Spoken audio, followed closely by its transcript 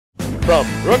From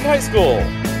Brooke High School,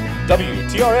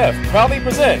 WTRF proudly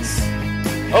presents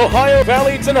Ohio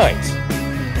Valley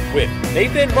Tonite with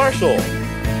Nathan Marshall.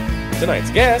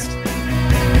 Tonight's guest.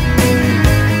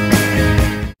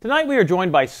 Tonight we are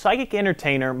joined by psychic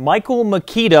entertainer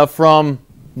Mykita from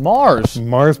Mars,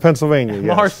 Pennsylvania.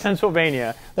 Yes. Mars,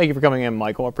 Pennsylvania. Thank you for coming in,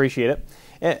 Michael. I appreciate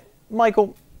it.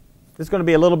 Michael, this is going to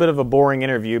be a little bit of a boring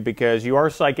interview because you are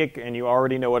psychic and you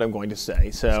already know what I'm going to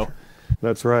say. So,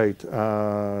 that's right.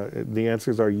 The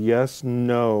answers are yes,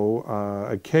 no,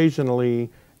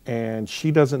 occasionally, and she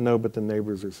doesn't know, but the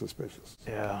neighbors are suspicious.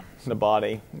 yeah, the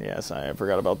body. Yes, I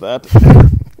forgot about that.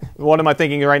 What am I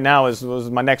thinking right now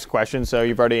was my next question, so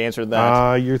you've already answered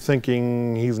that. You're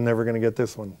thinking he's never going to get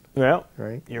this one. Well,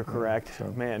 right? You're correct.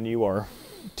 So. Man, you are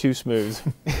too smooth.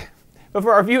 But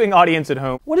for our viewing audience at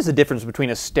home, what is the difference between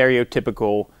a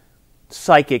stereotypical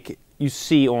psychic you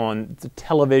see on the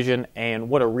television and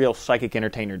what a real psychic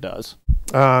entertainer does?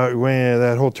 Well,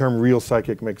 that whole term real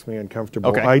psychic makes me uncomfortable.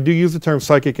 Okay. I do use the term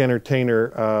psychic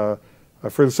entertainer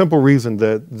for the simple reason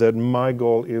that my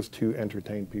goal is to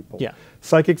entertain people. Yeah.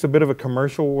 Psychic's a bit of a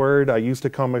commercial word. I used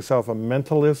to call myself a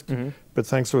mentalist, but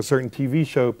thanks to a certain TV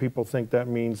show, people think that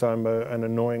means I'm an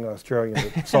annoying Australian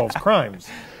that solves crimes,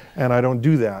 and I don't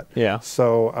do that. Yeah.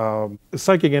 So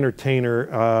psychic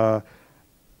entertainer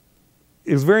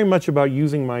is very much about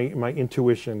using my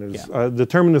intuition. The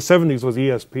term in the 70s was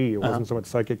ESP. It wasn't so much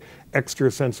psychic,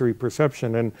 extrasensory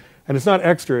perception. And it's not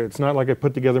extra. It's not like I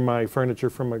put together my furniture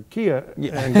from IKEA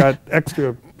and got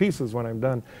extra pieces when I'm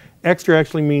done. Extra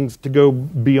actually means to go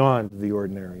beyond the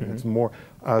ordinary. It's more.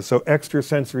 So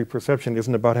extrasensory perception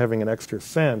isn't about having an extra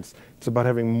sense. It's about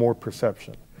having more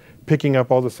perception. Picking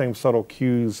up all the same subtle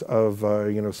cues of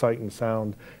sight and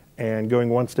sound, and going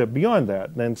one step beyond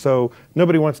that. And so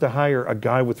nobody wants to hire a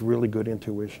guy with really good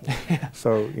intuition.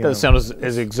 So Doesn't sound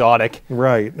as exotic.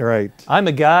 Right, right. I'm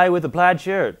a guy with a plaid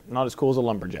shirt, not as cool as a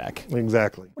lumberjack.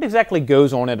 Exactly. What exactly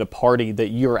goes on at a party that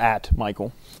you're at,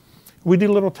 Michael? We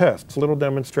do little tests, little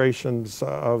demonstrations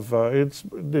of, it's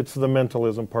the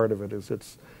mentalism part of it,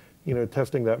 it's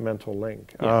testing that mental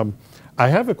link. Yeah. I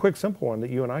have a quick, simple one that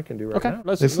you and I can do right now.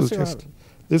 Let's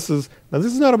This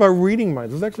is not about reading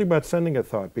minds. It's actually about sending a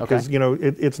thought because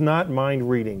it's not mind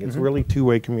reading. It's really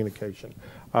two-way communication.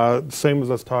 Same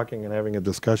as us talking and having a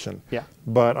discussion. Yeah.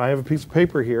 But I have a piece of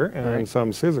paper here and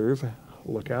some scissors.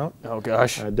 Look out! Oh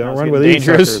gosh! Don't run with these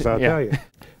suckers. I'll tell you.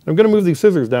 I'm going to move these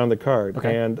scissors down the card,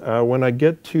 and when I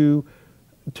get to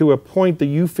a point that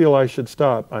you feel I should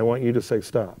stop, I want you to say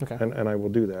stop, and I will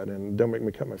do that. And don't make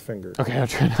me cut my finger. Okay, I'll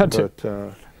try not to.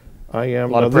 But I am.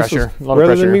 A lot of pressure.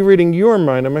 Rather than me reading your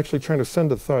mind, I'm actually trying to send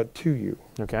a thought to you.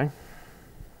 Okay.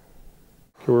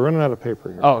 Okay, we're running out of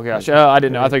paper here. Oh gosh, I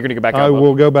didn't know. I thought you were going to go back up. I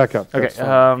will go back up. Okay.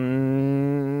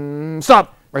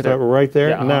 Stop. Right there. Right there.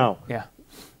 Yeah, now. Yeah.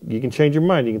 You can change your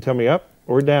mind. You can tell me up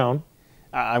or down.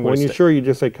 When you're sure, you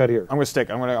just say cut here. I'm going to stick.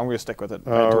 I'm going to stick with it.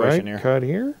 All right. Here. Cut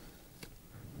here.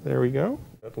 There we go.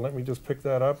 Let me just pick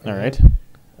that up. All right.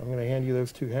 I'm going to hand you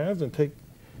those two halves and take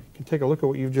a look at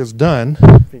what you've just done.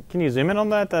 Can you zoom in on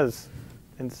that? That's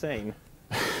insane.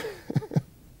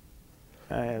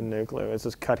 I have no clue. It's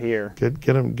just cut here. Get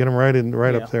them right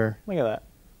up there. Look at that.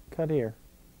 Cut here.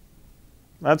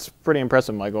 That's pretty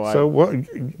impressive, Michael. So what?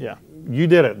 Yeah. You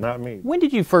did it, not me. When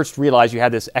did you first realize you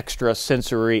had this extra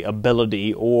sensory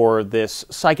ability or this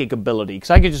psychic ability?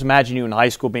 Because I could just imagine you in high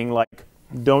school being like,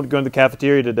 "Don't go in the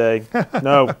cafeteria today.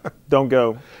 No, don't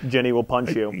go. Jenny will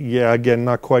punch you." Yeah, again,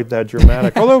 not quite that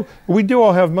dramatic. Although we do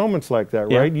all have moments like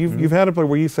that, right? You've had a place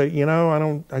where you say,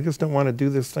 I just don't want to do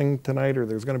this thing tonight, or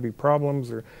there's going to be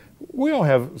problems, or we all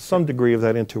have some degree of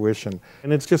that intuition,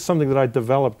 and it's just something that I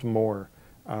developed more.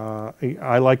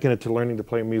 I liken it to learning to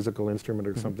play a musical instrument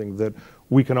or something that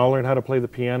we can all learn how to play the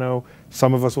piano.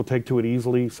 Some of us will take to it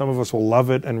easily. Some of us will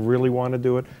love it and really want to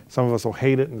do it. Some of us will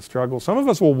hate it and struggle. Some of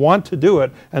us will want to do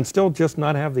it and still just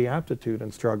not have the aptitude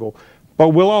and struggle. But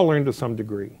we'll all learn to some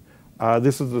degree.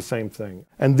 This is the same thing.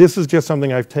 And this is just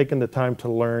something I've taken the time to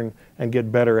learn and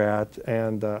get better at.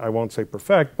 And I won't say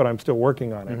perfect, but I'm still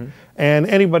working on it. And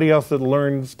anybody else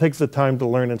that takes the time to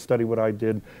learn and study what I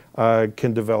did,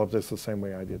 can develop this the same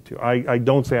way I did too. I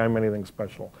don't say I'm anything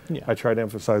special. Yeah. I try to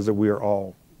emphasize that we are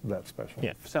all that special.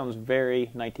 Yeah, sounds very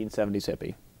 1970s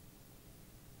hippie.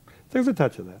 There's a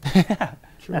touch of that.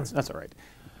 Sure. That's all right.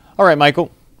 All right, Michael.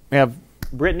 We have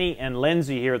Brittnie and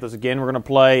Lindsey here with us again. We're going to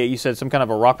play, you said, some kind of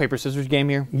a rock, paper, scissors game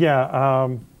here? Yeah.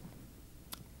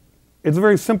 It's a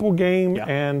very simple game,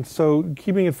 and so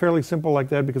keeping it fairly simple like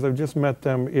that, because I've just met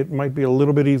them, it might be a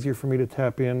little bit easier for me to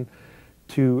tap in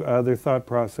to their thought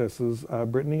processes.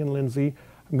 Brittnie and Lindsey,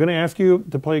 I'm going to ask you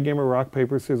to play a game of rock,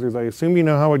 paper, scissors. I assume you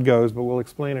know how it goes, but we'll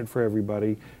explain it for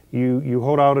everybody. You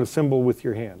hold out a symbol with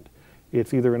your hand.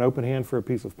 It's either an open hand for a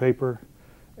piece of paper,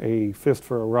 a fist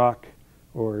for a rock,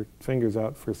 or fingers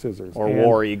out for scissors. Or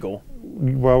War Eagle.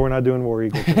 Well, we're not doing War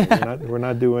Eagle today. we're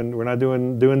not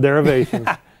doing derivations.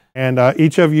 And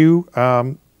each of you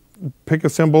pick a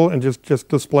symbol and just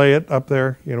display it up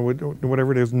there. You know,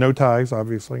 whatever it is. No ties,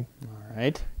 obviously. All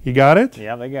right. You got it?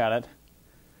 Yeah, they got it.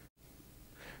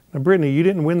 Now, Brittnie, you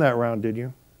didn't win that round, did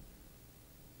you?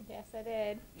 Yes, I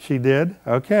did. She did?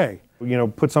 Okay. You know,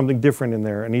 put something different in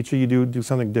there, and each of you do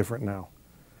something different now.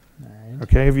 All right.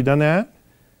 Okay, have you done that?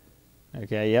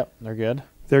 Okay, yep, they're good.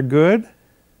 They're good?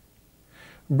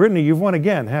 Brittnie, you've won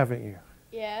again, haven't you?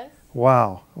 Yes.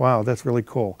 Wow, that's really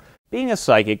cool. Being a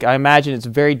psychic, I imagine it's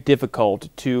very difficult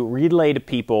to relay to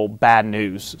people bad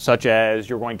news, such as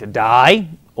you're going to die,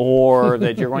 or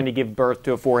that you're going to give birth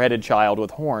to a four-headed child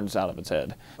with horns out of its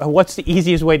head. What's the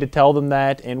easiest way to tell them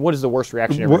that, and what is the worst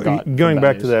reaction you ever got? Going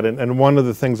back to that, and one of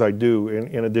the things I do,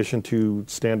 in addition to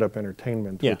stand-up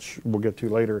entertainment, which we'll get to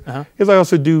later, is I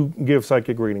also do give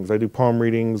psychic readings. I do palm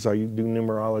readings, I do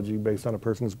numerology based on a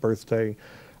person's birthday.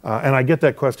 And I get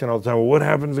that question all the time, well, what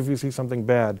happens if you see something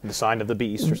bad? The sign of the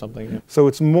beast or something. Yeah. So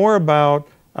it's more about,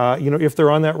 you know, if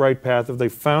they're on that right path, if they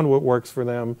found what works for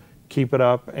them, keep it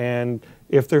up. And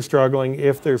if they're struggling,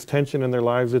 if there's tension in their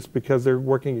lives, it's because they're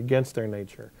working against their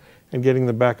nature and getting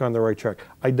them back on the right track.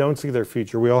 I don't see their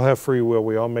future. We all have free will.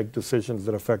 We all make decisions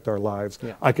that affect our lives.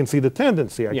 Yeah. I can see the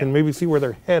tendency. I can maybe see where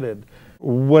they're headed.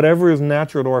 Whatever is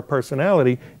natural to our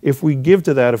personality, if we give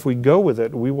to that, if we go with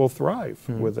it, we will thrive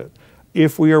with it.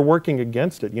 If we are working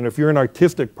against it, you know, if you're an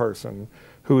artistic person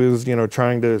who is, you know,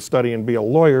 trying to study and be a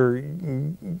lawyer,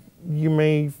 you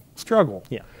may struggle.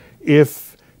 Yeah.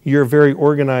 If you're a very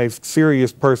organized,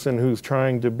 serious person who's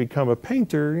trying to become a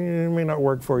painter, it may not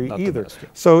work for you either.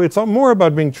 So it's more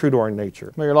about being true to our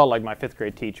nature. Well, you're a lot like my fifth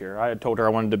grade teacher. I had told her I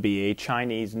wanted to be a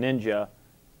Chinese ninja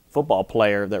football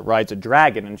player that rides a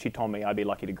dragon, and she told me I'd be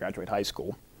lucky to graduate high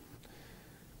school.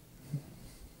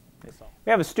 We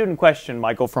have a student question,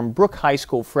 Michael, from Brooke High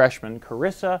School freshman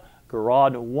Carissa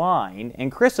Garrod-Wine,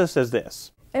 and Carissa says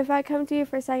this. If I come to you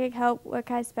for psychic help, what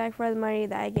can I expect for the money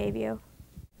that I gave you?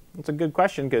 That's a good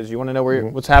question, because you want to know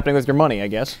what's happening with your money, I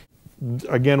guess.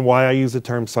 Again, why I use the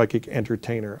term psychic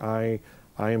entertainer. I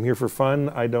am here for fun.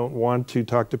 I don't want to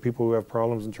talk to people who have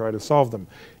problems and try to solve them.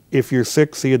 If you're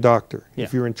sick, see a doctor. Yeah.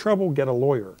 If you're in trouble, get a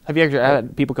lawyer. Have you actually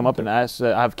had people come up and ask,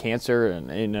 I have cancer,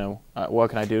 and you know, what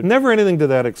can I do? Never anything to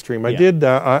that extreme. I did.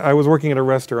 I was working at a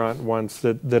restaurant once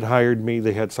that hired me.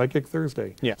 They had Psychic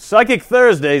Thursday. Yeah, Psychic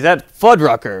Thursdays at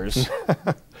Fuddruckers.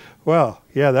 Well,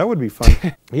 yeah, that would be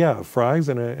fun. Yeah, fries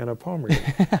and a palm reading.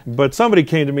 But somebody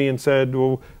came to me and said,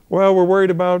 well, we're worried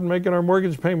about making our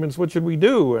mortgage payments. What should we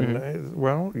do? And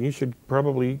well, you should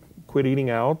probably quit eating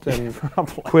out and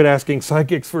quit asking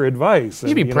psychics for advice. You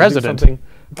should be president.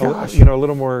 Gosh. A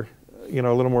little more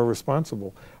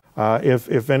responsible.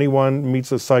 If anyone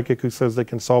meets a psychic who says they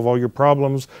can solve all your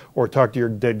problems, or talk to your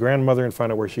dead grandmother and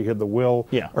find out where she hid the will,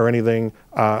 or anything,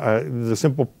 the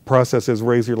simple process is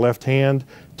raise your left hand,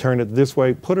 turn it this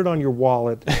way, put it on your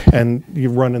wallet, and you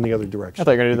run in the other direction. I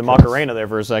thought you were going to do the Macarena there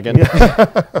for a second.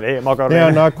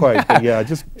 Yeah, not quite. But yeah,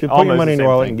 just put your money in your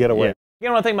wallet and get away. Again,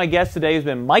 I want to thank my guest today has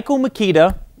been Michael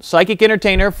Mykita, psychic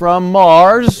entertainer from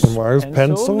Mars,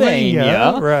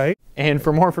 Pennsylvania. Right. And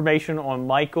for more information on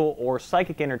Michael or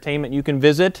psychic entertainment, you can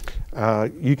visit.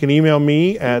 You can email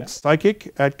me at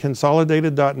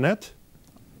psychic@consolidated.net.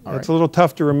 It's a little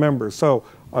tough to remember. So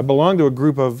I belong to a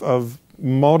group of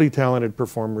multi-talented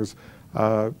performers,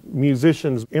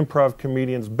 musicians, improv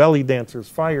comedians, belly dancers,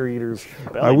 fire eaters.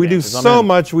 We do so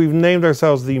much. We've named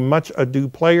ourselves the Much Ado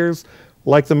Players.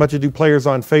 Like the Much Ado Players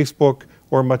on Facebook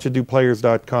or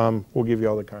muchadoplayers.com. We'll give you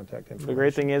all the contact information. The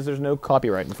great thing is there's no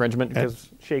copyright infringement because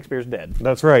Shakespeare's dead.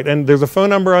 That's right. And there's a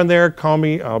phone number on there. Call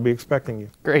me. I'll be expecting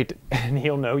you. Great. And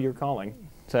he'll know you're calling.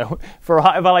 So for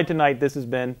Valley Tonite, this has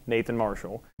been Nathan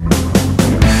Marshall.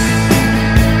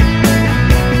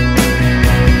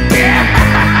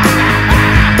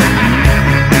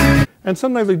 And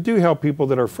sometimes I do help people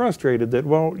that are frustrated that,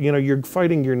 well, you know, you're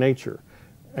fighting your nature.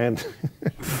 And did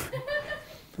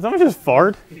someone just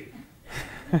fart?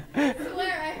 I swear I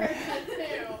heard that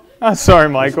too. I'm sorry,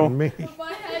 Michael. Me.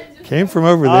 Came from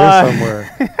over there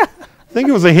somewhere. I think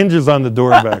it was the hinges on the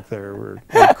door back there were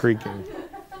creaking. Dude,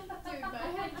 my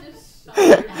head just shot.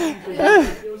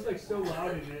 It was like so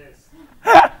loud in this.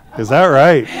 Is that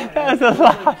right? That's a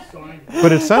loud.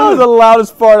 But it sounded. That was the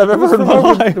loudest fart I've ever heard in my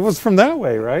life. It was from that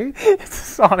way, right? It's a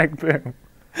sonic boom.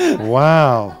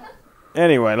 Wow.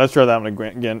 Anyway, let's try that one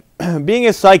again. Being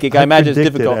a psychic, I imagine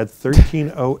it's difficult. At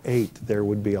 13:08, there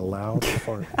would be a loud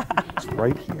fart. It's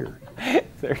right here.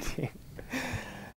 13.